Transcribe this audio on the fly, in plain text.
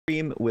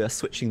We are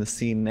switching the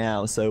scene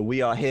now, so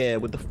we are here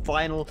with the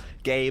final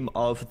game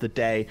of the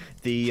day,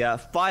 the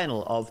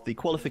final of the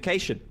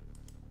qualification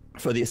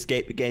for the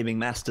Escape Gaming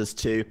Masters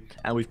 2,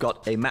 and we've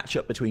got a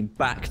matchup between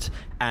Bact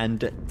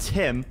and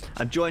Tim.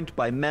 I'm joined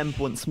by Mem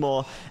once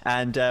more,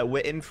 and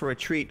we're in for a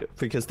treat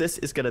because this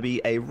is going to be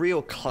a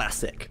real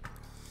classic.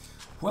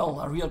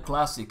 Well, a real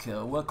classic.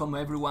 Welcome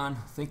everyone.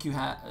 Thank you,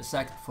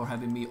 Zach, for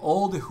having me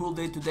all the whole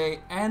day today.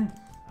 And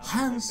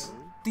Hans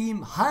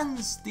team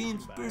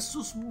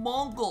versus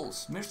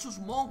Mongols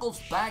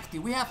Bact.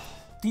 We have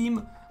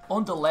team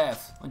on the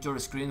left on your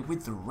screen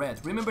with the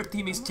red. Remember,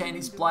 team is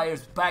Chinese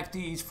players. Bact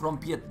is from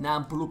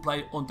Vietnam. Blue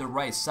player on the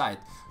right side.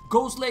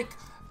 Ghost Lake,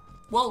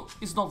 well,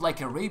 it's not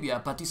like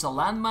Arabia, but it's a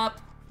land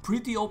map,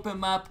 pretty open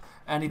map.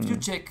 And if you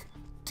check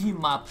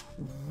team map,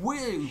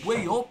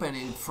 way open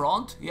in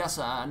front. He has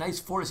a nice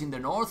forest in the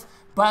north,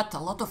 but a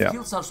lot of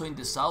hills also in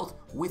the south,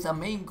 with a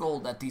main goal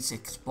that is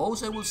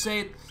exposed, I will say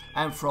it.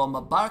 And from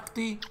Bact,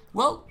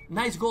 well,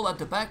 nice goal at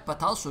the back,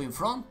 but also in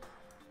front,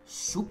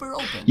 super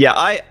open. Yeah,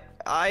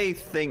 I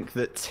think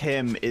that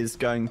Tim is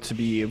going to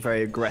be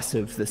very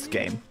aggressive this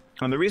game.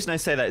 And the reason I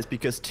say that is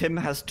because Tim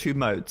has two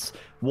modes,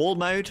 wall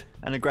mode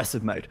and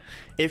aggressive mode.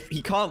 If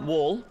he can't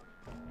wall,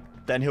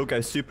 then he'll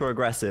go super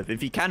aggressive.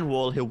 If he can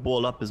wall, he'll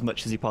wall up as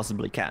much as he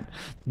possibly can.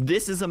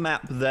 This is a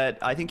map that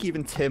I think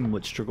even Tim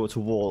would struggle to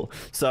wall.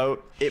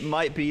 So it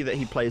might be that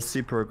he plays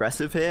super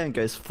aggressive here and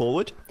goes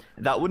forward.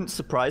 That wouldn't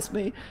surprise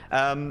me.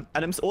 And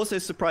I'm also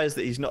surprised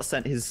that he's not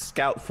sent his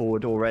scout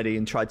forward already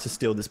and tried to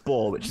steal this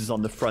ball, which is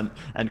on the front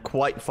and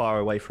quite far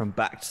away from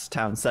Bact's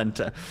town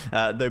center.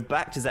 Though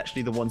Bact is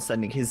actually the one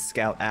sending his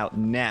scout out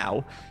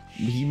now.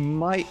 He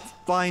might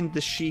find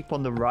the sheep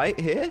on the right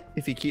here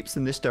if he keeps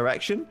in this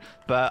direction,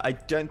 but I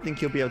don't think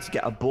he'll be able to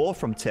get a boar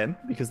from Tim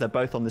because they're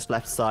both on this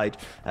left side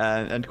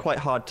and quite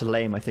hard to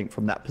lame, I think,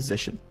 from that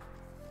position.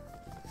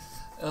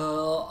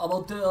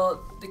 About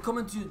the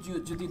comment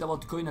you did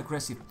about going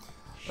aggressive,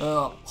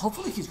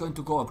 hopefully he's going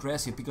to go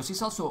aggressive because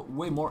it's also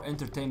way more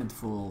entertainment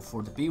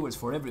for the viewers,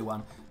 for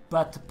everyone.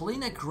 But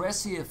playing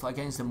aggressive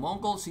against the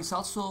Mongols is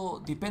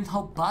also depend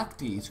how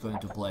Bact is going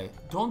to play.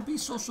 Don't be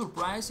so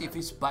surprised if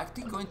it's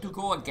Bact going to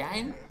go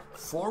again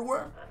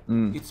forward.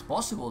 It's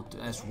possible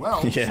as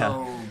well. Yeah.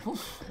 So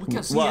we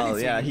can see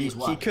anything. Yeah,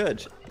 he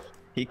could.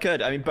 He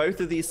could. I mean, both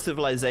of these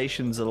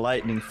civilizations are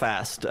lightning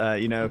fast.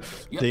 You know,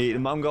 the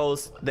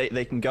Mongols,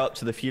 they can go up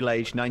to the feudal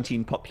age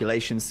 19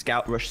 population,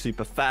 scout rush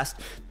super fast.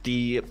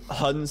 The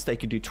Huns, they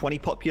could do 20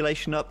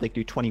 population up, they could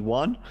do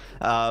 21.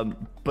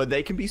 But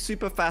they can be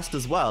super fast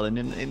as well. And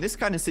in this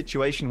kind of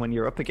situation, when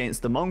you're up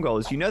against the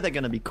Mongols, you know they're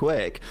going to be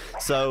quick.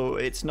 So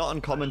it's not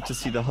uncommon to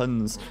see the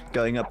Huns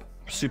going up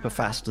super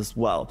fast as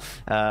well.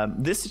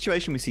 This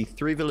situation, we see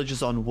 3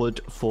 villagers on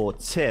wood for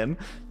Tim,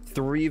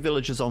 3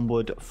 villagers on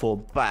wood for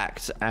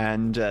Bact,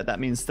 and that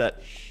means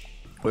that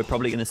we're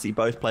probably going to see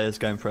both players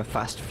going for a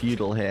fast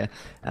feudal here.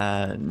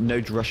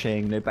 No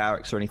drushing, no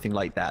barracks or anything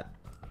like that.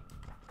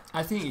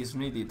 I think he's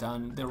needed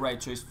and the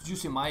right choice.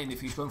 Just imagine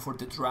if he's going for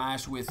the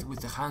trash with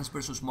the Hans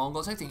versus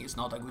Mongols. I think it's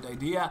not a good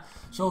idea.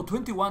 So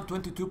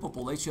 21-22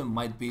 population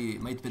might be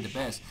the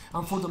best.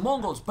 And for the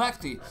Mongols,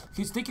 Bact,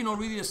 he's taking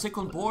already a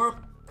second board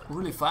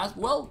really fast.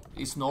 Well,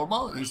 it's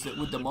normal. He's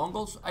with the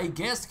Mongols. I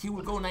guess he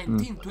will go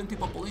 19-20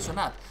 population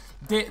up.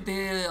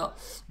 The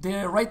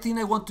right thing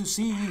I want to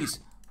see is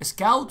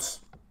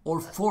scouts or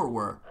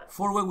forward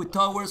with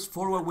towers,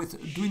 forward with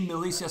doing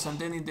militias, and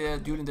then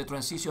during the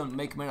transition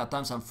make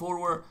maritime and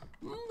forward.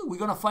 We're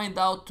gonna find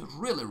out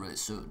really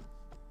soon.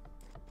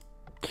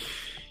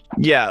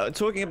 Yeah,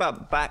 talking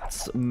about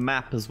Bact's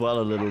map as well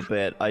a little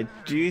bit, I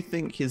do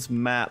think his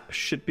map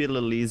should be a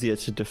little easier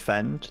to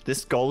defend.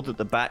 This gold at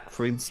the back,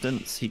 for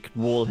instance, he could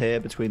wall here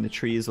between the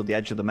trees or the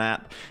edge of the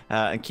map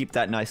and keep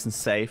that nice and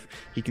safe.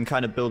 He can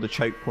kind of build a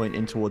choke point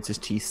in towards his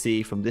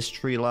TC from this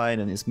tree line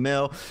and his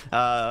mill.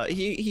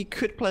 He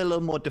could play a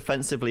little more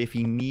defensively if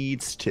he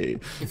needs to.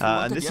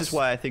 And this is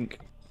why I think,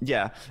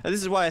 this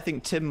is why I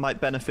think Tim might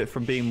benefit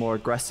from being more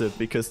aggressive,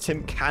 because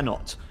Tim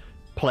cannot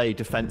play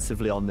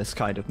defensively on this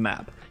kind of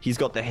map. He's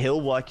got the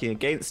hill working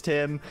against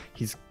him,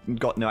 he's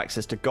got no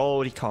access to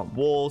gold, he can't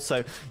wall.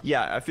 So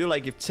yeah, I feel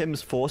like if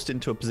Tim's forced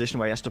into a position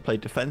where he has to play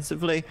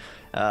defensively,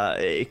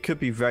 it could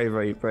be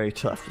very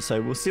tough.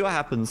 So we'll see what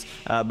happens.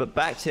 But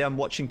Bact here, I'm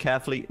watching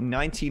carefully.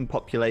 19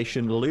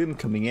 population, Loom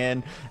coming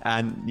in,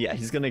 and yeah,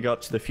 he's going to go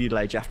up to the feudal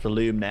age after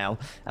Loom now.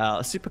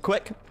 Super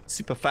quick,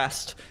 super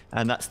fast,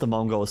 and that's the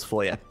Mongols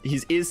for you. He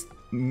is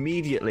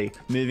immediately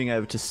moving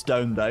over to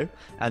stone though,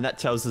 and that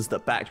tells us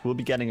that Bact will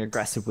be getting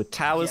aggressive with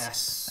towers.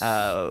 Yes.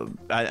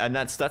 And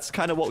that's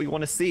kind of what we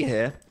want to see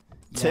here.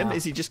 Tim,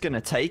 is he just going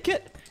to take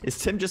it? Is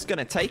Tim just going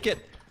to take it?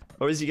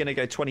 Or is he going to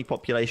go 20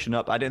 population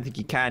up? I don't think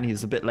he can.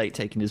 He's a bit late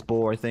taking his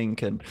boar, I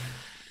think. And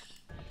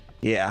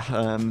yeah,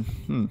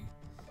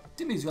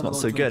 Tim is gonna not go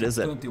so 20, good, is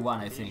it? 21,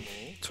 I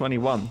think.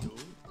 21.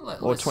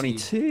 Or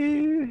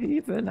 22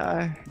 even?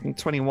 I think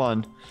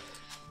 21.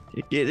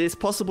 It is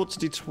possible to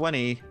do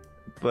 20,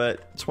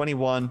 but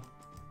 21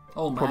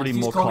 Oh man, probably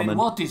he's more coming. common.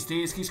 What is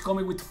this? He's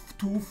coming with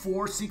 2,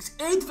 4, 6,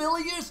 8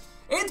 villagers.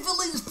 8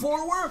 villages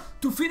forward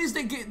to finish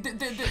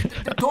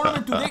the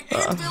tournament today.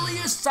 8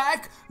 villages,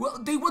 Zach. Well,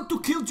 they want to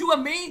kill you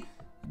and me.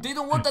 They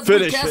don't want that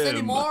Finish recast him.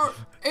 anymore.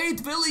 8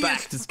 villages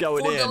Bact is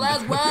going for the in.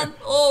 last one.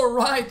 All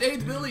right, 8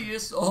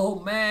 villages. Oh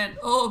man,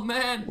 oh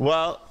man.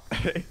 Well,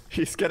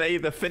 he's gonna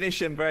either finish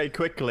him very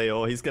quickly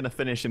or he's gonna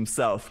finish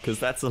himself, because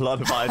that's a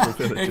lot of idle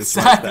villages.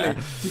 Exactly. Right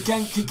there.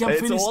 He can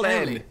It's finish all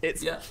early. in.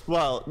 It's yeah.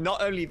 well,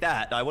 not only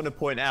that, I want to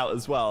point out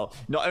as well.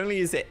 Not only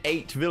is it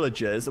 8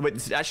 villagers, wait,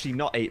 it's actually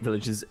not 8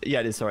 villagers. Yeah,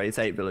 it is. Sorry, it's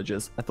 8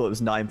 villagers. I thought it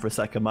was 9 for a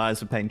second. My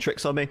eyes were playing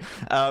tricks on me.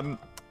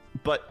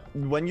 But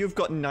when you've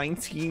got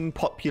 19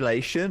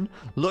 population,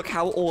 look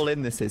how all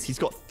in this is. He's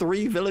got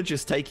 3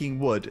 villagers taking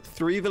wood,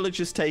 3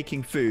 villagers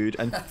taking food,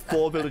 and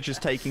 4 villagers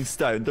taking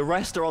stone. The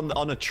rest are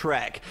on a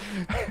trek.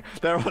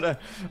 They're on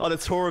a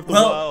tour of the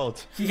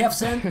world. He have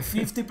sent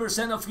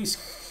 50% of his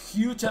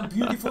huge and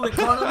beautiful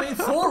economy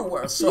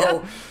forward. So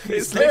Yeah, he's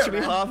it's there, literally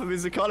man. half of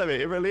his economy.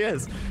 It really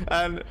is.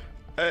 And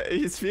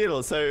he's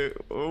feudal. So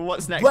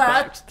what's next?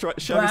 But-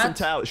 Show me some but-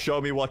 towers. Show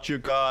me what you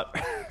got.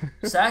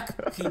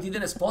 Zach, he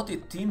didn't spot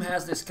it. Team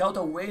has the scout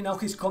away. Now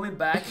he's coming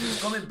back. He's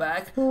coming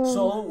back.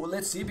 So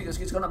let's see, because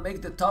he's gonna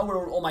make the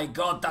tower. Oh my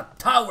God, that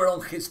tower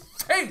on his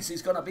face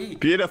is gonna be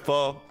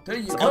Beautiful. There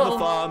you it's go. on the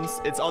farms.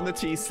 It's on the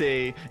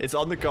TC. It's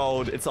on the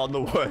gold. It's on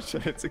the wood.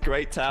 It's a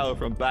great tower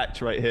from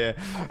Bact right here.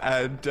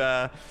 And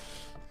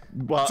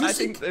well, I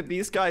think that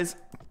these guys,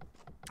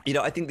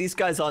 I think these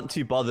guys aren't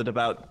too bothered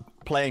about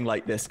playing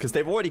like this, because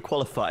they've already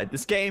qualified.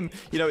 This game,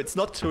 it's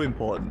not too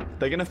important.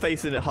 They're going to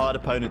face a hard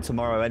opponent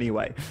tomorrow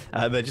anyway.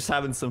 They're just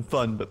having some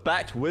fun. But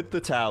Bact with the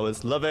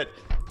towers, love it.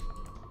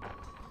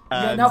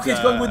 Yeah, now he's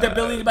going with the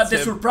building, but the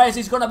surprise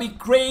is gonna be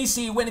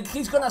crazy when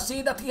he's gonna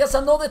see that he has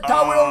another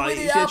tower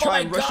already He's up. going to try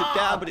Oh and my rush God. it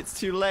down, but it's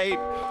too late.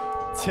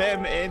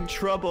 Tim in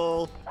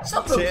trouble. It's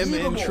Tim in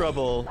unbelievable.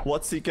 trouble.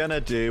 What's he going to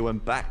do when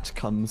Bact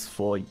comes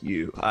for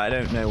you? I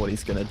don't know what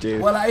he's going to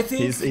do. Well, I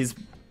think he's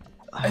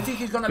I think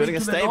he's gonna be building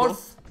to a the stable.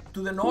 north.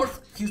 To the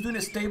north, he's doing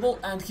a stable,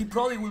 and he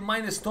probably will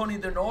mine a stone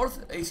in the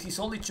north. Is his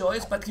only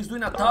choice, but he's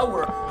doing a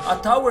tower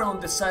on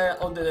the side,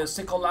 on the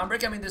second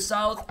Lambrick. I mean the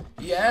south,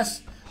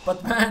 yes,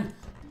 but man,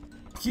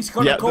 he's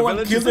gonna go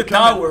and kill the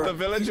tower. The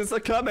villagers are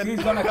coming.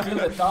 He's gonna kill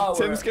the tower.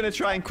 Tim's gonna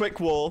try and quick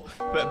wall,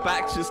 but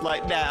Bact's just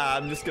like, nah,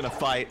 I'm just gonna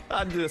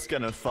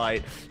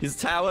fight. His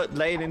tower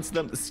laying into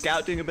them, the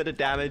scout doing a bit of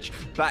damage,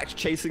 Bact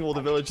chasing all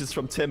the villagers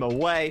from Tim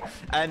away.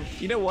 And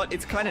you know what?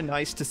 It's kind of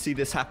nice to see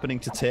this happening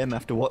to Tim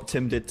after what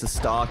Tim did to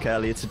Stark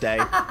earlier today.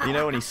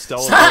 When he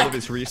stole all of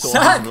his resources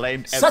and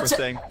lamed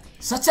everything.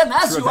 Such an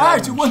ass you are!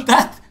 You want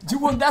that? You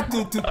want that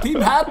to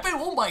team happen?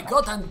 Oh my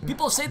God! And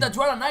people say that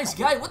you are a nice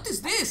guy. What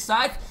is this,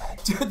 Zach?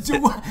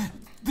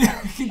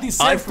 He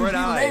deserves to be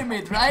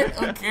named,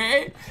 right?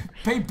 Okay.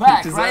 Pay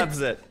back, He deserves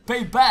it.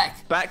 Pay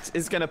back. Bact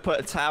is gonna put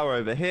a tower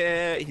over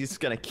here. He's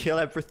gonna kill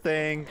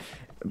everything.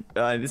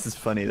 This is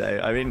funny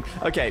though. I mean,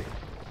 okay.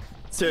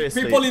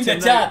 Seriously. People in the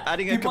Tim, chat.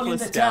 adding a People couple in of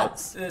the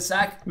scouts. chat.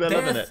 Zach. They're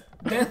loving it.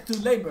 Death to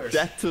lamers.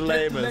 Death to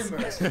lamers.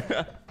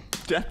 lamers.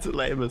 Death to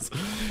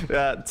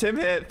lamers. Tim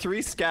here,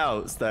 3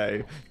 scouts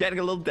though. Getting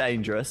a little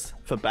dangerous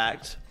for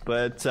Bact,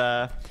 but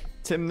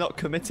Tim not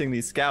committing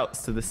these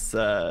scouts to this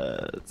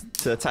to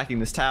attacking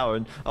this tower.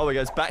 And oh my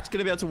God, Bact's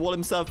gonna be able to wall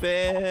himself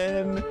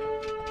in.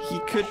 He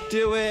could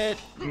do it.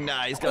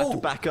 Nah, he's gonna have to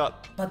back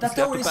up. But that He's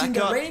gonna tower have is to in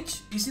back the up. range.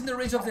 He's in the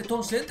range of the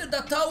town center,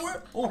 that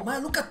tower. Oh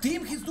man, look at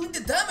Tim. He's doing the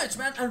damage,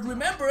 man. And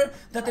remember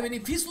that even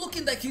if he's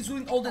looking like he's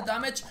doing all the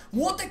damage,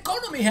 what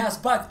economy has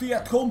Bact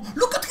at home?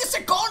 Look at his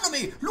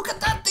economy. Look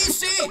at that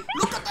DC.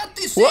 Look at that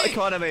DC. What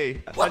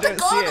economy? What I don't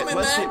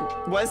economy, see it. man?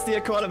 Where's the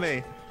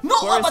economy? No,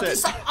 Where but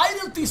is it's it? an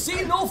idle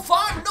TC, no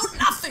farm, no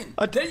nothing.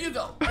 There you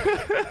go.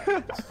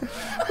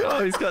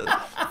 Oh, he's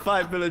got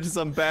 5 villagers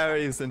on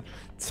berries, and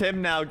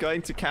Tim now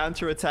going to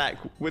counterattack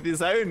with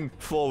his own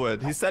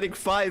forward. He's setting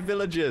 5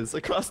 villagers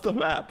across the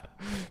map,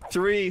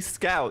 3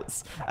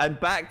 scouts, and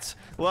Bact.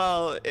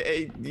 Well,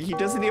 he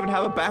doesn't even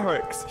have a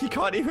barracks. He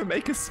can't even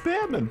make a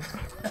spearman.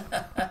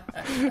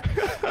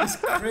 It's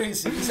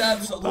crazy. It's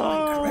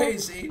absolutely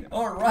crazy.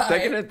 All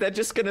right. They're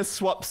just gonna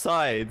swap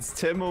sides.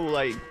 Tim will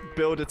like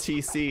build a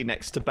TC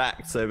next to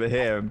Bact's over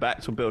here, and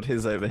Bact will build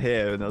his over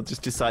here, and they'll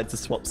just decide to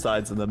swap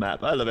sides on the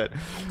map. I love it.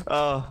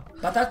 Oh,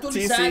 But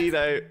actually, TC Zach,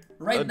 though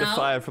right under now-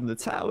 fire from the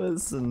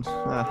towers, and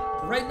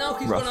right now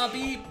he's rough. gonna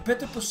be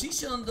better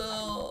position on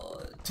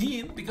the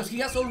team because he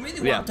has already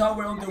one Yeah.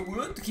 tower on the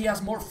wood. He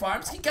has more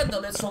farms. He can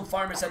let some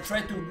farmers and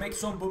try to make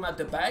some boom at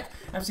the back.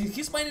 And since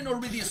he's mining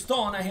already a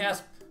stone and he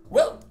has,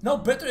 well, now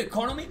better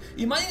economy.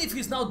 Imagine if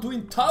he's now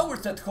doing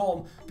towers at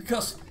home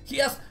because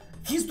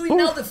he's doing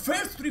now the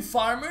first 3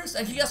 farmers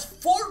and he has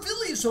 4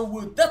 villages on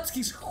wood. That's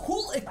his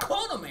whole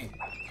economy.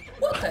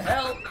 What the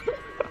hell?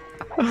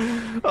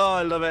 Oh,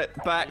 I love it.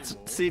 Bact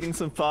seeding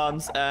some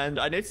farms, and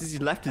I noticed he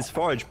left his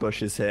forage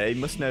bushes here. He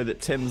must know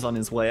that Tim's on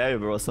his way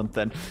over or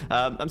something.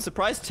 I'm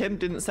surprised Tim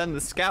didn't send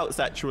the scouts,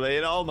 actually.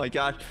 And oh my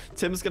gosh,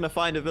 Tim's going to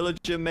find a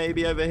villager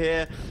maybe over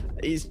here.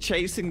 He's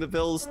chasing the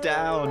vills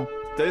down.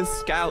 Those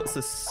scouts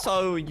are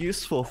so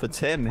useful for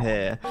Tim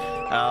here.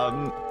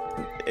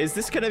 is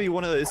this going to be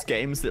one of those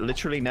games that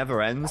literally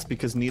never ends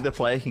because neither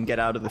player can get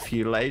out of the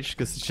feudal age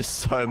because it's just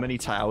so many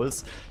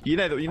towers? You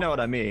know what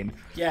I mean?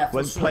 Yeah.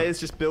 When players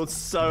just build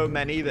so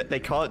many that they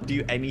can't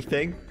do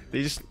anything,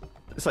 it's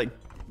like,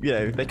 you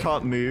know, they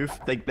can't move.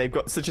 They've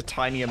got such a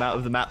tiny amount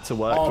of the map to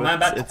work with. Oh man,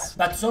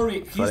 but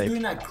sorry, he's funny.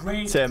 doing a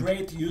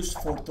great use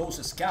for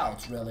those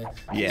scouts, really.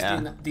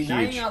 Yeah, he's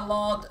denying huge. a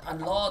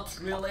lot,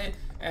 really.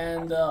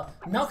 And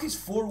now he's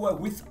forward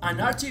with an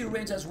archery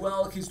range as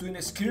well. He's doing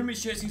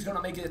skirmishes. He's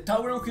gonna make a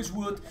tower on his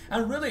wood.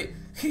 And really,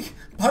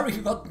 Barry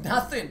got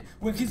nothing.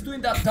 When he's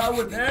doing that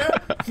tower there,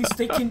 he's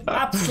taking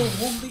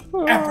absolutely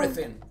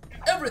everything.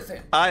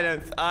 Everything. I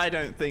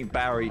don't think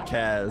Barry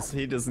cares.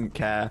 He doesn't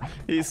care.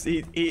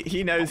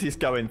 He knows he's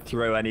going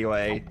through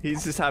anyway.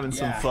 He's just having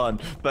some fun.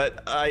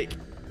 But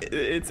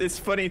it's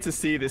funny to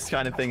see this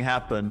kind of thing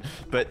happen.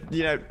 But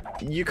you know,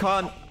 you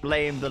can't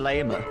lame the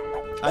lamer.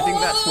 I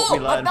think that's what we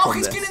learned but now from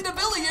he's this. killing the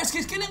villagers.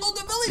 He's killing all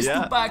the villagers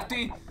to Bact.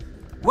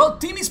 Well,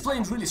 team is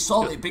playing really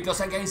solid because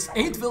against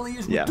 8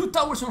 villagers with 2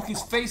 towers on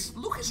his face,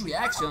 look his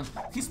reaction.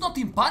 He's not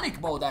in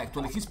panic mode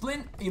actually. He's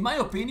playing, in my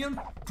opinion,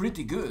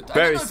 pretty good. I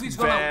don't know if he's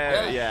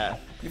gonna,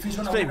 if he's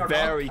gonna win or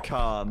very not.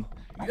 calm.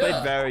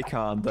 Played very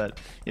calm, but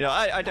you know,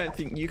 I don't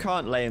think you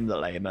can't lame the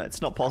lamer.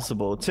 It's not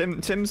possible.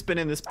 Tim's been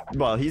in this.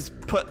 Well, he's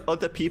put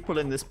other people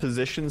in this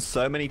position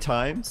so many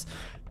times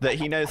that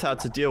he knows how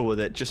to deal with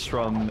it just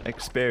from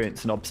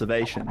experience and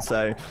observation.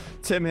 So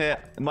Tim here,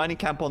 mining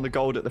camp on the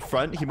gold at the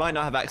front. He might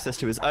not have access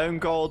to his own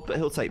gold, but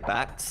he'll take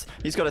Bact's.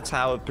 He's got a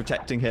tower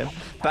protecting him.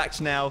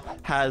 Bact now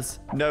has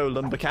no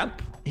lumber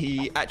camp.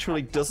 He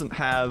actually doesn't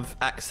have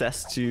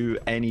access to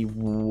any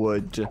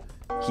wood.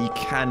 He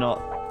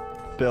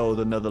cannot build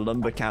another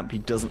lumber camp. He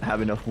doesn't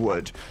have enough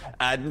wood.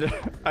 And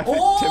I think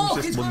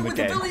Tim's just won the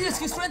game. The villagers.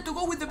 He's trying to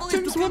go with the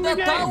villagers to build that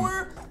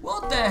tower.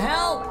 What the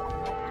hell?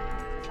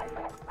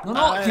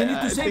 No, he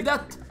need to save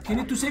that. He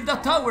need to save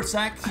that tower,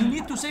 Zach. He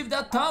need to save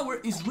that tower.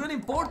 It's really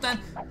important.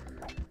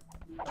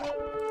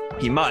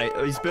 He might.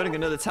 He's building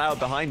another tower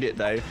behind it,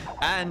 though.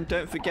 And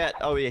don't forget,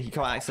 oh yeah, he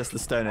can't access the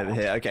stone over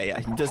here. Okay,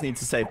 yeah, he does need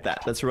to save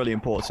that. That's really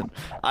important.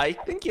 I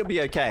think he'll be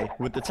okay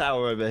with the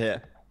tower over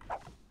here.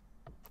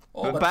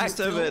 Oh, but Bact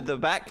over at the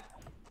back,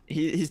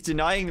 he's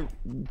denying.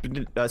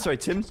 Sorry,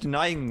 Tim's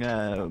denying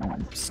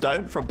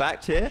stone from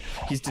Bact here.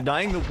 He's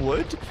denying the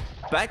wood.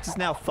 Bact is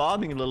now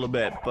farming a little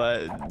bit,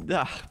 but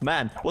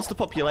man, what's the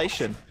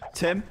population?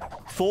 Tim,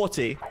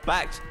 40.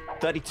 Bact,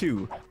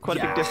 32. Quite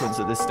a big difference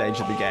at this stage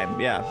of the game.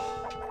 Yeah.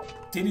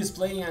 Tim is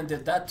playing under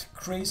that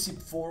crazy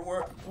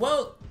forward.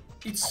 Well,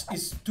 it's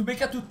to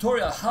make a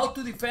tutorial how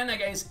to defend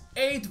against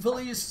 8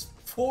 villages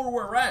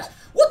forward rush.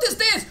 What is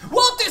this?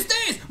 What is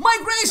this?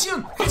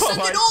 Migration! He's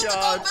sending all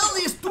the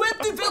villages,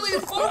 20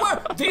 villages forward.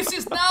 This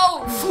is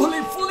now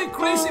fully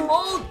crazy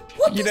mode.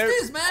 What is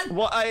this, man?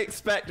 What I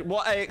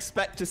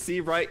expect to see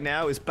right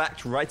now is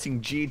Bact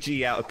writing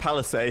GG out of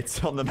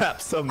palisades on the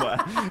map somewhere.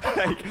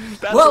 Like,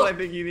 that's what I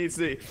think you need to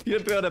do. You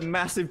need to build a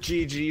massive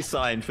GG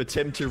sign for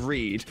Tim to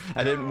read,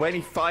 and then when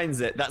he finds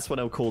it, that's when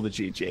he'll call the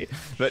GG.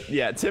 But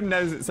yeah, Tim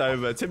knows it's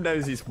over. Tim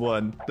knows he's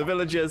won. The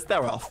villagers,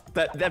 they're off.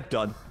 They're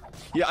done.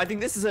 Yeah, I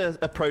think this is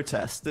a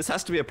protest. This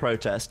has to be a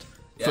protest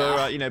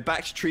for you know,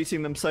 Bact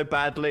treating them so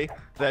badly.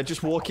 They're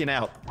just walking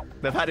out.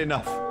 They've had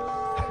enough.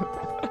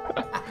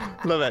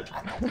 Love it.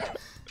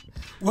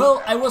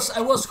 Well, I was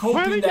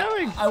hoping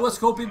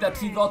that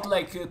he got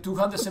like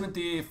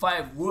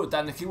 275 wood,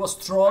 and he was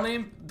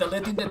trolling,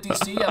 deleting the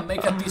TC and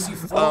make a TC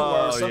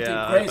forward or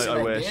something crazy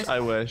like this. I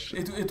wish.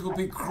 It would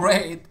be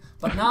great.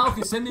 But now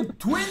he's sending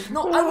 20.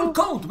 No, I will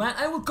count, man.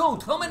 I will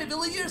count. How many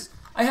villagers?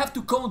 I have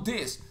to count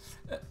this.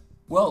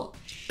 Well,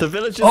 the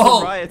villagers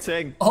are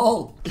rioting.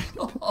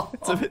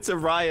 It's a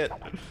riot.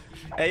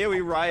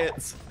 AoE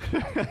riots.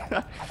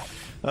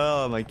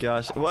 Oh my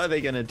gosh, what are they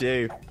gonna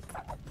do?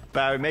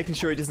 Barry making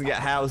sure he doesn't get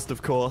housed,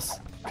 of course,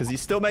 because he's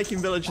still making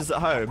villagers at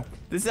home.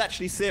 This is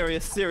actually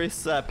serious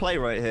play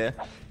right here.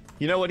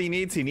 You know what he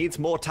needs? He needs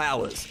more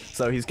towers.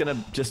 So he's gonna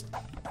just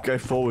go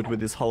forward with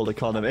his whole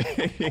economy.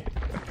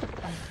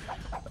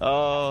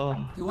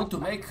 Oh. You want to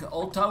make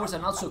all towers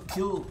and also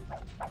kill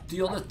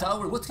the other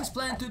tower? What's his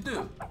plan to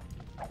do?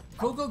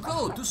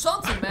 Go, do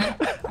something, man.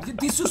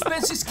 This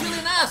suspense is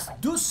killing us.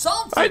 Do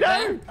something, I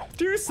know. man.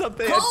 Do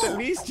something. At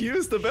least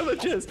use the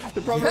villagers.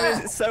 The problem is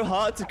it's so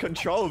hard to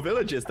control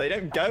villagers. They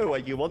don't go where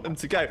you want them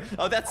to go.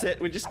 Oh, that's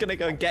it. We're just going to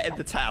go and get in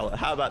the tower.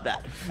 How about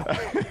that?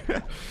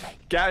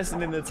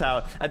 Garrison in the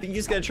tower. I think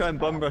he's going to try and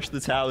bum rush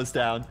the towers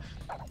down.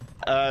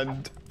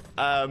 And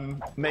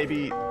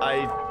maybe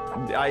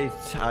I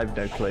have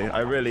no clue.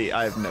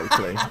 I have no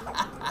clue.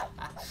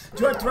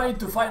 You're trying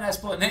to find an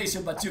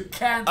explanation, but you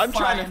can't I'm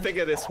trying to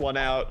figure this one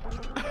out.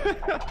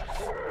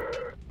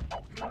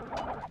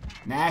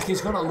 Nah,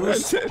 he's gonna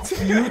lose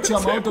huge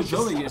amount of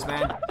villagers,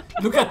 man.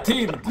 Look at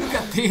Tim. Look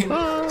at Tim.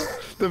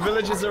 The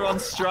villagers are on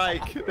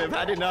strike. They've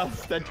had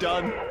enough. They're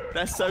done.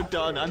 They're so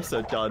done. I'm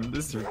so done.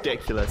 This is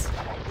ridiculous.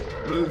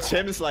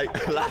 Tim's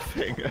like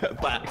laughing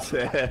back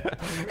to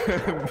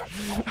him.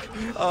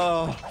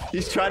 Oh,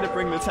 he's trying to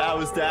bring the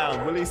towers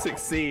down. Will he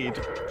succeed?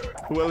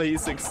 Will he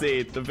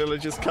succeed? The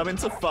villagers come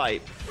into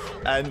fight,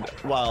 and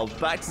wow,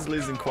 Bact is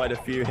losing quite a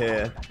few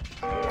here.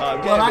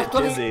 Well,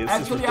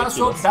 actually,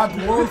 also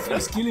that wolf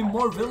is killing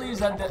more villagers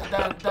than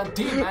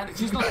Tim, and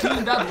he's not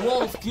killing that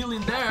wolf,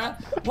 killing there.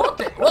 What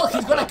the? Well,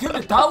 he's gonna kill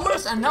the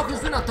towers, and now he's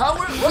doing a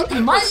tower. What?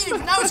 Imagine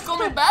if now he's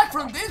coming back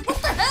from this.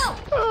 What the hell?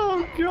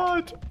 Oh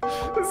god,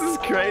 this is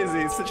crazy.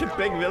 It's such a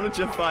big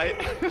villager fight.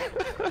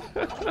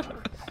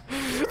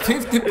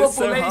 50 population. It's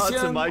so hard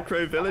to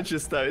micro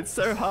villages, though. It's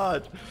so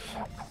hard.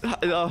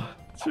 Oh.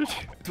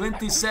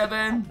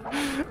 27.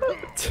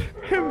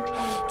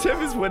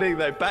 Tim is winning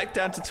though. Back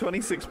down to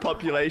 26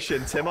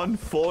 population. Tim on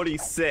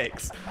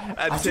 46,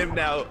 and Tim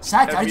now.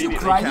 Zach, are you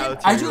crying?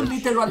 Are you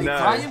literally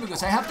crying?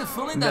 Because I have the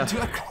feeling that you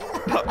are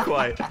crying. Not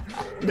quite.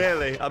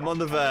 Nearly. I'm on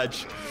the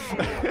verge.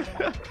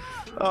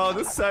 Oh,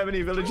 there's so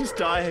many villagers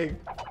dying.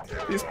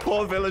 These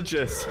poor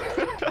villagers.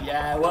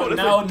 Yeah, well,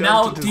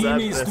 now Tim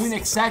is doing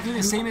exactly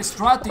the same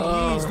strategy.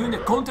 He's doing the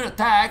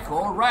counter-attack,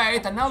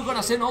 alright, and now we're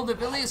gonna send all the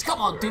villagers. Come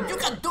on, Tim, you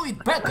can do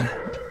it better.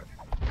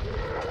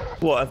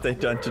 What have they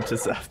done to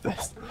deserve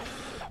this?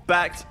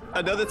 Bact,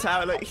 another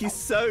tower. Like, he's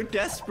so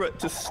desperate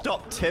to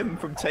stop Tim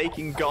from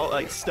taking gold,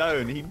 like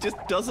stone. He just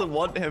doesn't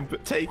want him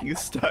but taking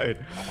stone.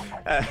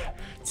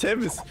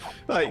 Tim is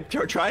like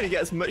trying to get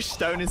as much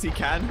stone as he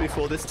can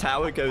before this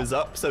tower goes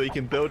up so he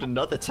can build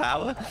another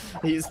tower.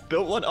 He's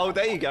built one. Oh,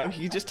 there you go.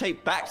 You just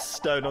take back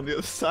stone on the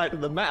other side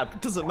of the map.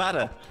 It doesn't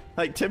matter.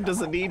 Like, Tim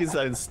doesn't need his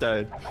own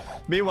stone.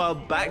 Meanwhile,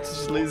 Bact is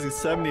just losing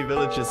so many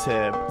villagers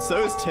here.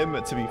 So is Tim,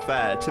 to be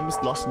fair. Tim's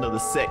lost another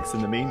 6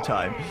 in the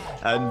meantime.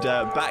 And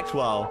Bact,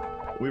 well,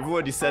 we've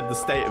already said the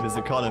state of his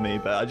economy,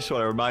 but I just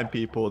want to remind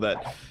people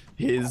that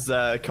his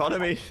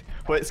economy,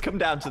 well, it's come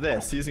down to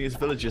this, using his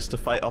villagers to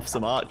fight off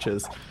some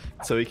archers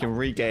so he can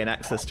regain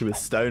access to his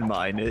stone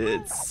mine.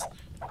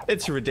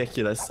 It's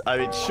ridiculous. I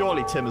mean,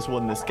 surely Tim has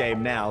won this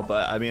game now,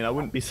 but I mean, I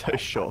wouldn't be so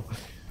sure.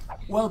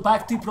 Well,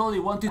 Bact probably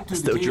wanted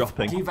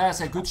to give us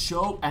a good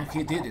show, and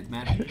he did it,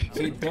 man.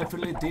 He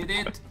definitely did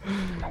it.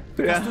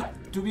 Yeah.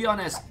 To be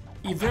honest,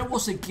 if there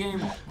was a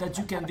game that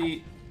you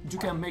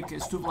can make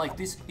stuff like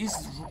this,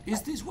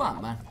 is this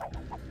one, man?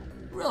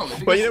 Really?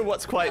 Because, well,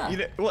 you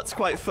know what's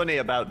quite funny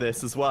about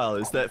this as well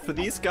is that for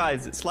these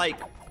guys, it's like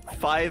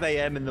 5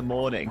 a.m. in the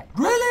morning.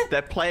 Really?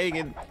 They're playing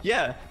in,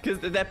 yeah, because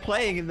they're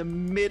playing in the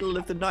middle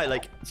of the night.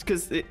 Like,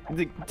 because the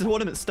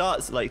tournament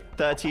starts at like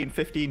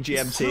 13:15 GMT.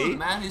 It's true,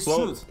 man. It's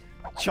true.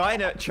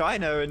 China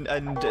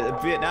and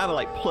Vietnam are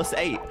like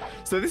 +8.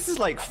 So this is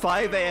like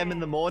 5 a.m. in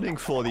the morning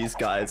for these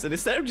guys. And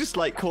instead of just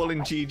like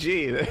calling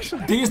GG,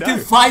 they're still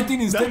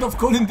fighting instead of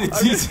calling the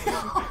GG.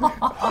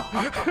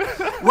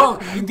 Well,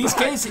 in this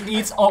case,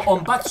 it's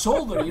on Bact's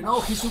shoulder, you know.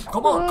 He should,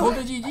 come on, call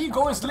the GG,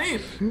 go and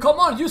sleep. Come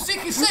on, you see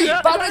he's safe,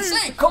 but I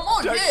say, come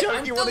on,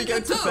 don't you want to go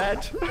to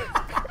bed?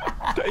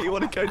 Don't you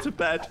want to go to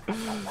bed?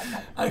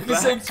 And he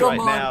said, come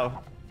on.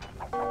 Now.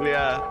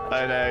 Yeah,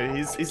 I know.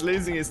 He's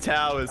losing his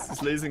towers.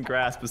 He's losing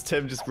grasp as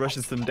Tim just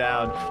rushes them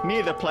down.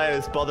 Neither player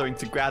is bothering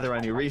to gather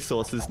any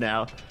resources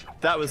now.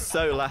 That was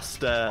so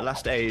last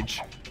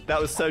age. That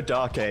was so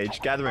dark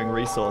age. Gathering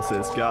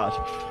resources. God,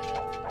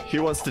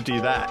 who wants to do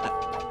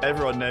that?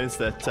 Everyone knows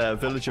that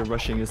villager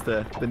rushing is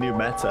the new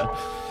meta.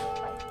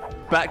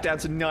 Back down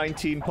to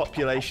 19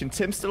 population.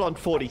 Tim's still on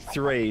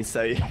 43.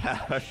 So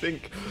yeah, I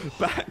think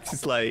Bact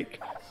is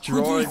like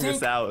drawing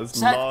this out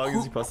as long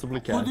as he possibly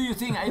can. Who do you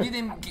think? I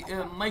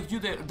didn't make you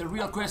the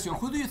real question.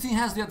 Who do you think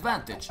has the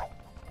advantage?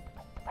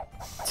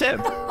 Tim.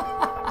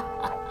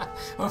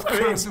 Of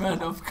course, man,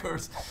 of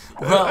course.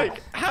 Well,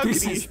 like,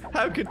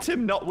 how could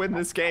Tim not win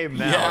this game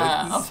now?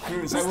 Yeah, of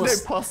course. There's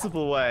no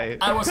possible way.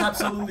 I was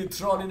absolutely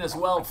trolling as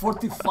well.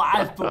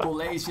 45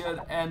 population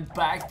and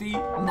Bacty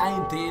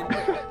 19.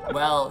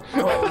 Well,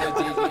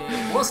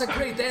 it was a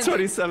great ending.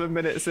 27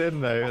 minutes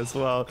in though as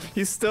well.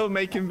 He's still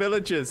making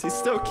villagers. He's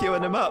still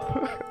queuing them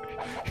up.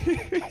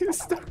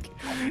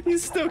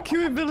 he's still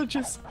queuing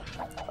villagers.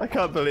 I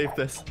can't believe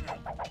this.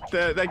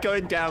 They're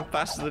going down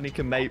faster than he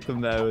can make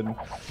them though, and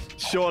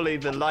surely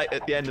the light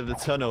at the end of the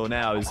tunnel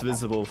now is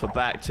visible for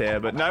Bact here,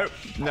 but no.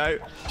 Do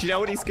you know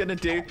what he's gonna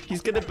do?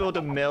 He's gonna build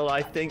a mill,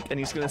 I think, and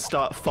he's gonna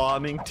start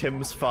farming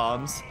Tim's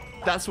farms.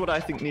 That's what I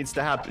think needs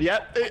to happen.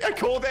 Yep, I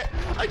called it.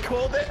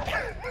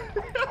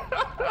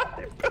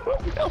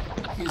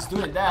 He's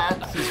doing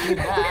that.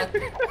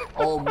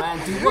 Oh man,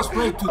 he was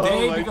great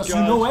today because God.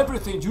 You know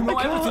everything. You know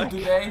everything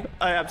today.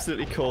 I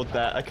absolutely called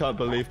that. I can't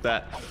believe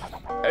that.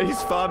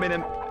 He's farming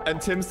him, and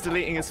Tim's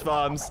deleting his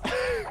farms.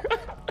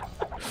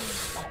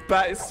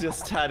 Bact's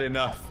just had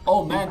enough.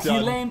 Oh man, he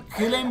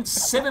lamed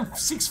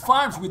 6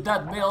 farms with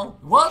that mill.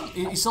 What?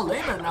 He's a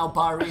lamer now,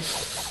 Barry.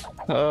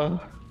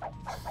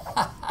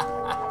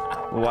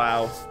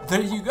 Wow.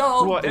 There you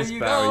go. What is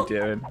Barry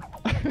doing?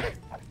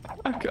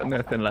 I've got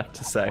nothing left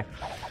to say.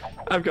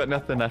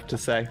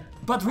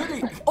 But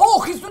really,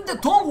 oh, he's doing the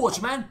tone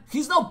watch, man.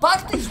 He's now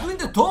Bact. He's doing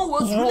the tone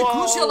watch. Really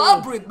crucial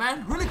upgrade,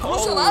 man. Really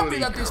crucial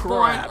upgrade at this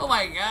point. Oh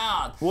my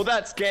god. Well,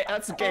 that's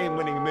a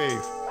game-winning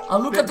move.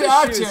 And look at the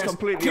archers. Is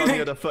completely on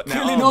the other foot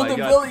now. Killing all the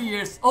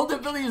villagers. All the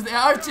villagers, the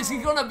archers.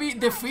 He's gonna be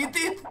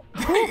defeated.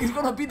 He's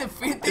gonna be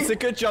defeated. It's a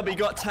good job he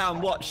got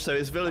town watch, so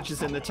his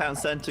villagers in the town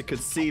center could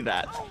see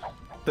that.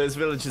 Those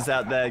villagers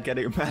out there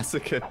getting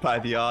massacred by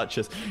the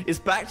archers. Is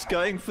Bact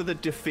going for the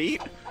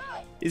defeat?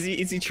 Is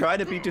he trying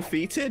to be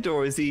defeated,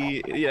 or is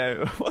he, you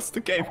know, what's the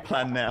game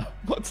plan now?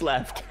 What's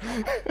left?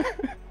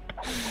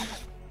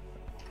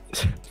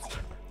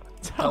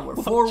 Tower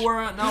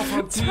forward now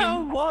from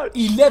team.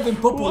 11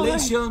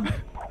 population.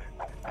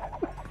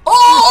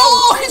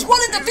 Oh, he's won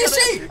in the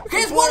TC!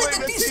 He's won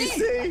in the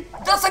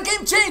TC! That's a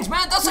game change,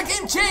 man! That's a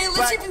game change!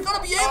 Let's see if he's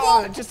gonna be able!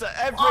 Oh, just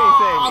everything!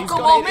 Oh,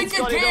 come on, make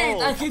a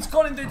game! And he's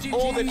calling the GG!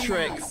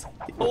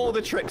 All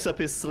the tricks up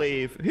his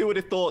sleeve. Who would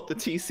have thought the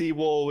TC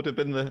wall would have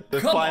been the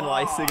final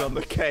icing on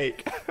the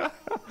cake?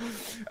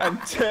 And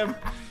Tim,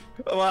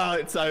 well,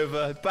 it's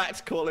over.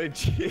 Bact calling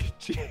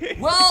GG.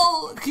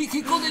 Well,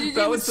 he called it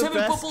GG with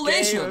 7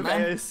 population,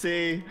 man.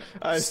 AOC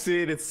I've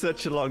seen in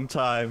such a long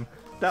time.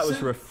 That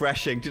was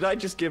refreshing. Did I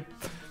just give...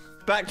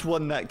 Bact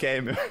won that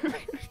game.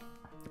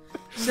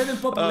 7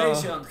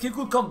 population. He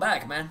could come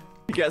back, man.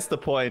 He gets the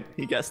point.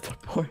 He gets the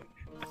point.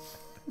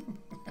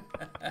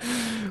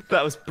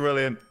 That was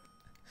brilliant.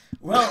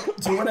 Well,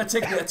 do you want to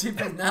check the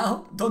achievement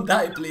now? Don't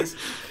die, please.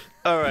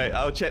 Alright,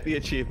 I'll check the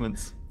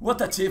achievements.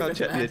 What achievement, I'll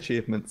check the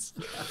achievements.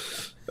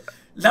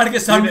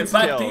 Largest army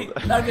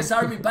Bacti. Largest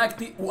army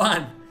Bacti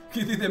 1.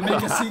 He didn't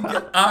make a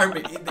single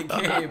army in the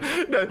game.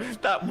 No,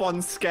 that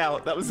one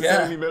scout, that was his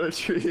only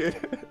military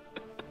unit.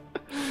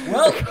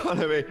 Well,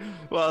 economy.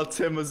 Well,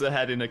 Tim was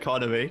ahead in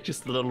economy,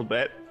 just a little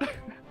bit.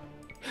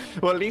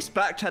 Well, at least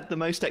Bact had the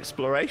most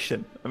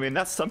exploration. I mean,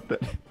 that's something.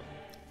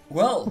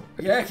 Well,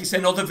 yeah, he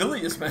sent all the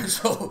villages, man,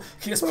 so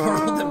he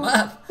explored all the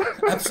map.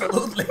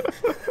 Absolutely.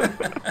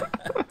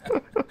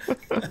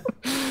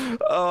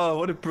 Oh,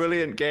 what a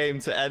brilliant game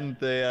to end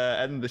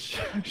the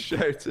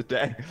show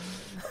today.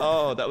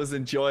 Oh, that was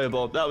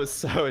enjoyable. That was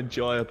so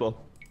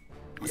enjoyable.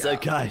 Yeah. So,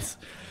 guys,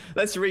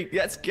 let's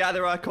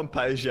gather our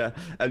composure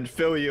and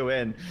fill you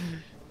in.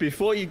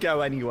 Before you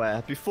go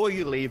anywhere, before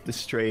you leave the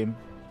stream,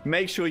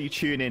 make sure you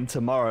tune in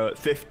tomorrow at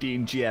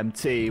 15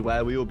 GMT,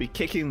 where we will be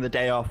kicking the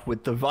day off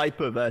with the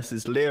Viper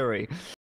versus Leary.